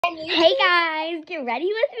Hey guys, get ready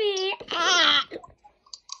with me.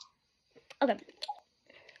 Okay.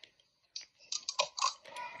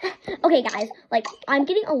 Okay guys, like I'm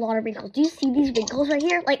getting a lot of wrinkles. Do you see these wrinkles right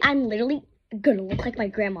here? Like I'm literally gonna look like my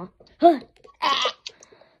grandma. So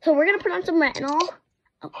we're gonna put on some retinol.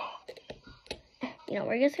 Oh. You know,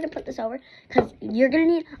 we're just gonna put this over because you're gonna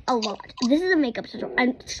need a lot. This is a makeup tutorial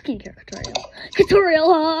and skincare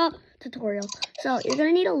tutorial. So you're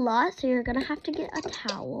gonna need a lot. So you're gonna have to get a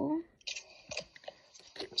towel.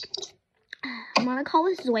 I'm gonna call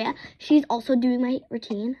this Zoya. She's also doing my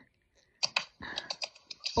routine.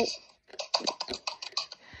 Oh.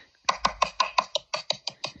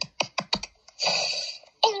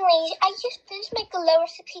 Anyways, I just finished my glow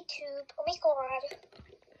recipe tube. Oh my god.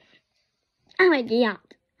 Oh my god.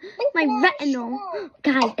 My retinol.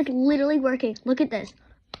 Guys, it's literally working. Look at this.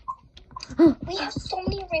 We have so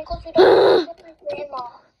many wrinkles we don't look like my grandma.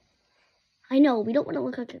 I know, we don't want to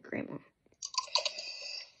look like your grandma.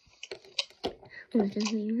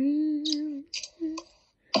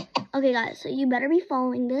 Okay guys, so you better be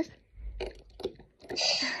following this.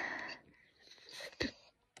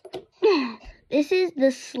 This is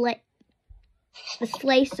the Slay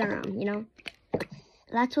Serum, you know?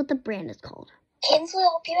 That's what the brand is called. Kinsley,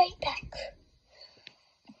 I'll be right back.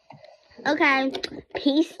 Okay,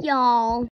 peace y'all.